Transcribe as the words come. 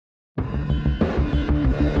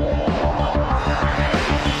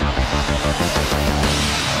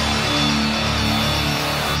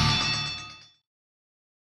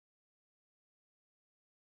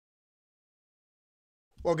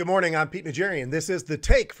Well, good morning. I'm Pete Najarian. This is the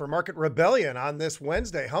take for Market Rebellion on this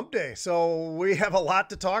Wednesday, hump day. So we have a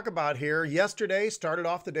lot to talk about here. Yesterday started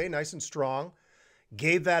off the day nice and strong,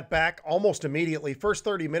 gave that back almost immediately. First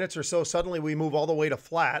 30 minutes or so, suddenly we move all the way to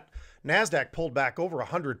flat. NASDAQ pulled back over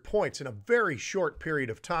 100 points in a very short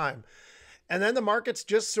period of time. And then the markets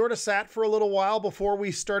just sort of sat for a little while before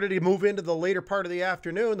we started to move into the later part of the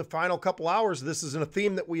afternoon. The final couple hours, this is a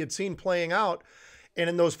theme that we had seen playing out. And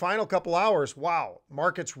in those final couple hours, wow,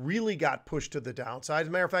 markets really got pushed to the downside. As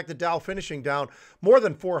a matter of fact, the Dow finishing down more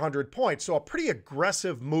than 400 points. So a pretty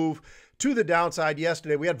aggressive move to the downside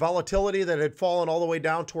yesterday. We had volatility that had fallen all the way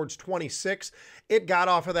down towards 26. It got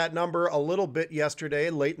off of that number a little bit yesterday,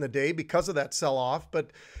 late in the day, because of that sell-off.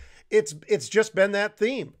 But it's just been that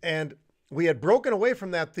theme. And we had broken away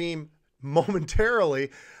from that theme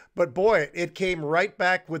momentarily. But boy, it came right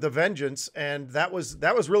back with a vengeance, and that was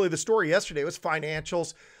really the story yesterday. It was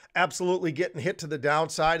financials absolutely getting hit to the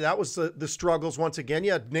downside. That was the struggles once again.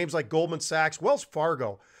 You had names like Goldman Sachs, Wells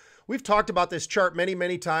Fargo. We've talked about this chart many,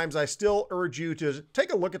 many times. I still urge you to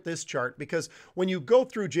take a look at this chart, because when you go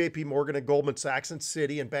through JP Morgan and Goldman Sachs and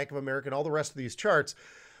Citi and Bank of America and all the rest of these charts,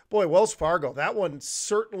 boy, Wells Fargo, that one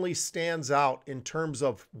certainly stands out in terms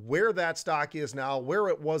of where that stock is now, where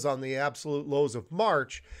it was on the absolute lows of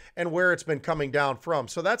March, and where it's been coming down from.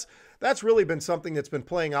 So that's really been something that's been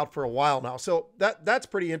playing out for a while now. So that's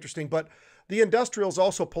pretty interesting. But the industrials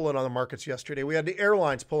also pulling on the markets yesterday. We had the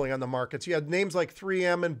airlines pulling on the markets. You had names like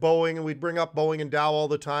 3M and Boeing, and we'd bring up Boeing and Dow all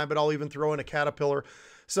the time, but I'll even throw in a Caterpillar.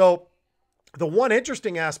 So the one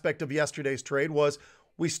interesting aspect of yesterday's trade was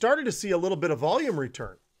we started to see a little bit of volume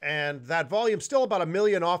return. And that volume still about 1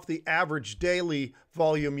 million off the average daily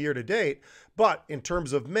volume year to date. But in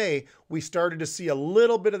terms of May, we started to see a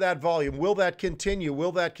little bit of that volume. Will that continue?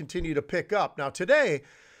 Will that continue to pick up? Now today,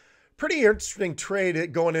 pretty interesting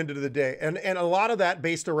trade going into the day. And a lot of that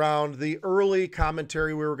based around the early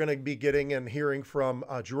commentary we were going to be getting and hearing from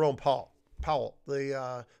Jerome Powell,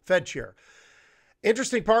 the Fed chair.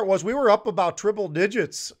 Interesting part was we were up about triple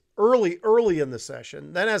digits early in the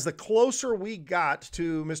session. Then as the closer we got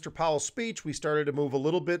to Mr. Powell's speech, we started to move a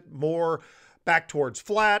little bit more back towards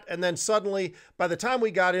flat. And then suddenly, by the time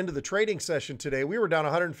we got into the trading session today, we were down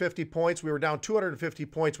 150 points. We were down 250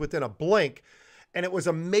 points within a blink. And it was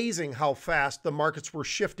amazing how fast the markets were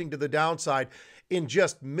shifting to the downside in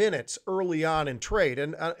just minutes early on in trade.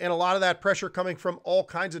 And a lot of that pressure coming from all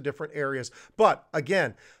kinds of different areas. But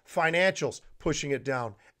again, financials pushing it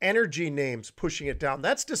down, energy names pushing it down.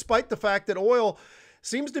 That's despite the fact that oil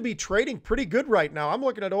seems to be trading pretty good right now. I'm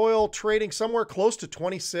looking at oil trading somewhere close to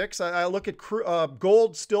 26. I look at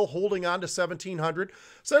gold still holding on to 1700.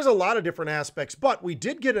 So there's a lot of different aspects, but we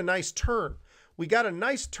did get a nice turn. We got a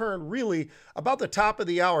nice turn really about the top of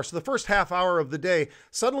the hour. So the first half hour of the day,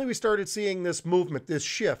 suddenly we started seeing this movement, this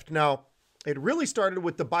shift. Now, it really started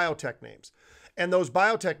with the biotech names. And those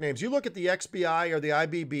biotech names, you look at the XBI or the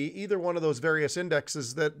IBB, either one of those various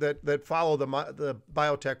indexes that follow the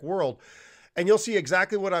biotech world, and you'll see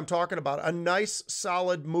exactly what I'm talking about. A nice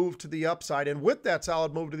solid move to the upside. And with that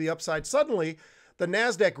solid move to the upside, suddenly the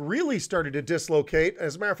NASDAQ really started to dislocate.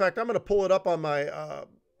 As a matter of fact, I'm going to pull it up on my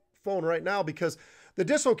phone right now because the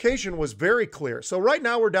dislocation was very clear. So right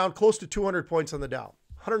now we're down close to 200 points on the Dow,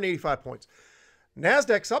 185 points.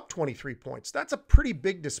 NASDAQ's up 23 points. That's a pretty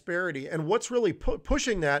big disparity. And what's really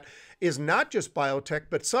pushing that is not just biotech,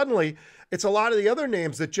 but suddenly it's a lot of the other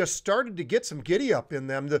names that just started to get some giddy up in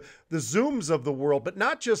them, the Zooms of the world, but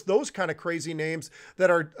not just those kind of crazy names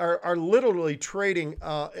that are literally trading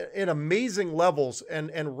in amazing levels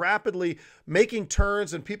and rapidly making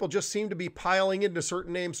turns, and people just seem to be piling into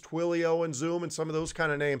certain names, Twilio and Zoom and some of those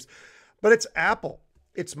kind of names. But it's Apple.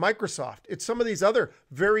 It's Microsoft. It's some of these other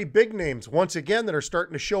very big names, once again, that are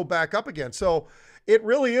starting to show back up again. So it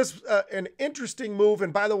really is an interesting move.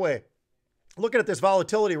 And by the way, looking at this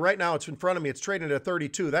volatility right now, it's in front of me. It's trading at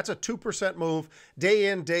 32. That's a 2% move day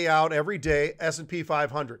in, day out, every day, S&P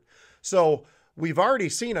 500. So we've already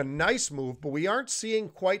seen a nice move, but we aren't seeing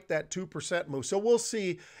quite that 2% move. So we'll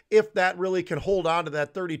see if that really can hold on to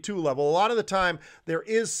that 32 level. A lot of the time, there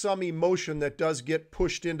is some emotion that does get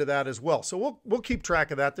pushed into that as well. So we'll keep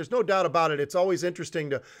track of that. There's no doubt about it. It's always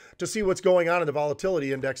interesting to see what's going on in the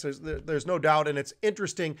volatility index. There's no doubt, and it's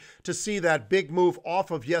interesting to see that big move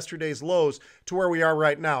off of yesterday's lows to where we are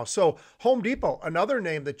right now. So Home Depot, another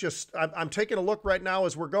name that just, I'm taking a look right now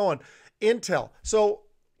as we're going. Intel. So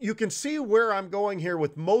you can see where I'm going here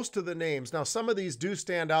with most of the names. Now, some of these do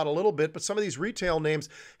stand out a little bit, but some of these retail names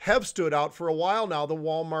have stood out for a while now. The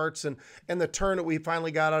Walmarts and the turn that we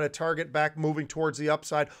finally got out of Target back moving towards the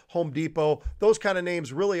upside, Home Depot, those kind of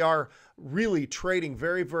names really are really trading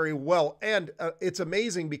very, very well. And it's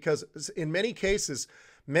amazing because in many cases,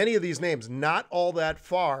 many of these names not all that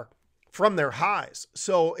far from their highs.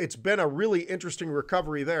 So it's been a really interesting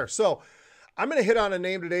recovery there. So I'm going to hit on a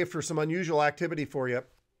name today for some unusual activity for you.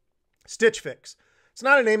 Stitch Fix. It's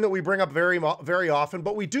not a name that we bring up very, very often,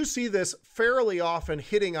 but we do see this fairly often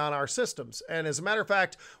hitting on our systems. And as a matter of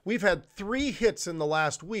fact, we've had 3 hits in the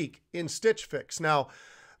last week in Stitch Fix. Now,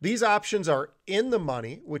 these options are in the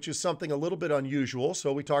money, which is something a little bit unusual.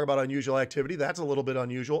 So we talk about unusual activity. That's a little bit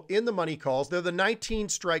unusual. In the money calls, they're the 19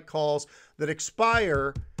 strike calls that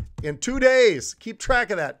expire in 2 days. Keep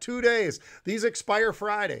track of that, 2 days. These expire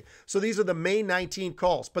Friday. So these are the May 19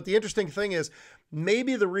 calls. But the interesting thing is,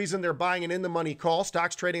 maybe the reason they're buying an in the money call,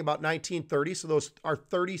 stock's trading about 19.30, so those are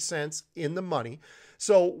 30 cents in the money.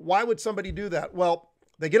 So why would somebody do that? Well,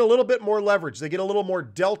 they get a little bit more leverage. They get a little more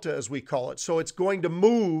delta, as we call it. So it's going to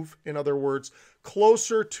move, in other words,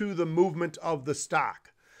 closer to the movement of the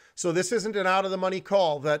stock. So this isn't an out of the money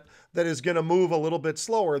call that is going to move a little bit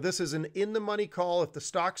slower. This is an in the money call. If the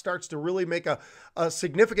stock starts to really make a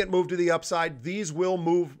significant move to the upside, these will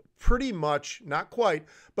move pretty much, not quite,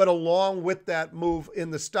 but along with that move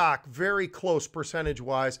in the stock, very close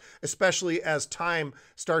percentage-wise, especially as time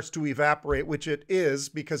starts to evaporate, which it is,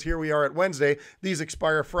 because here we are at Wednesday. These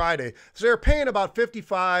expire Friday. So they're paying about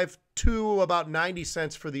 55 to about 90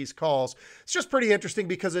 cents for these calls. It's just pretty interesting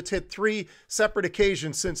because it's hit 3 separate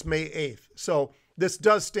occasions since May 8th. So this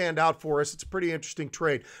does stand out for us. It's a pretty interesting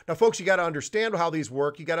trade. Now, folks, you got to understand how these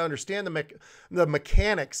work. You got to understand the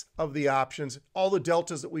mechanics of the options, all the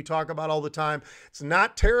deltas that we talk about all the time. It's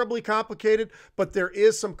not terribly complicated, but there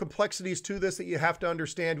is some complexities to this that you have to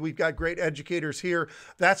understand. We've got great educators here.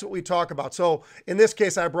 That's what we talk about. So in this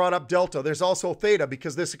case, I brought up delta. There's also theta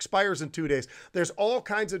because this expires in 2 days. There's all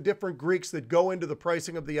kinds of different Greeks that go into the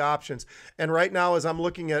pricing of the options. And right now, as I'm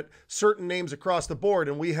looking at certain names across the board,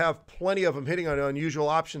 and we have plenty of them hitting on unusual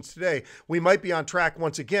options today, we might be on track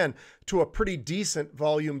once again to a pretty decent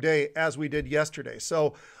volume day as we did yesterday.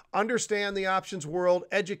 So understand the options world,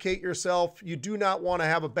 educate yourself. You do not want to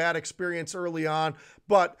have a bad experience early on,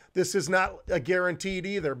 but this is not a guaranteed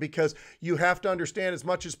either because you have to understand as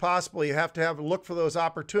much as possible. You have to look for those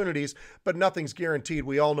opportunities, but nothing's guaranteed.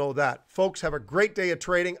 We all know that. Folks, have a great day of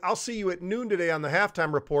trading. I'll see you at noon today on the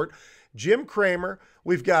halftime report. Jim Cramer,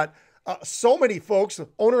 we've got so many folks. The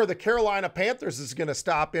owner of the Carolina Panthers is going to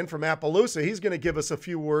stop in from Appaloosa. He's going to give us a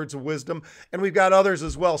few words of wisdom, and we've got others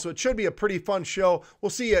as well. So it should be a pretty fun show. We'll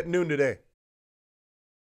see you at noon today.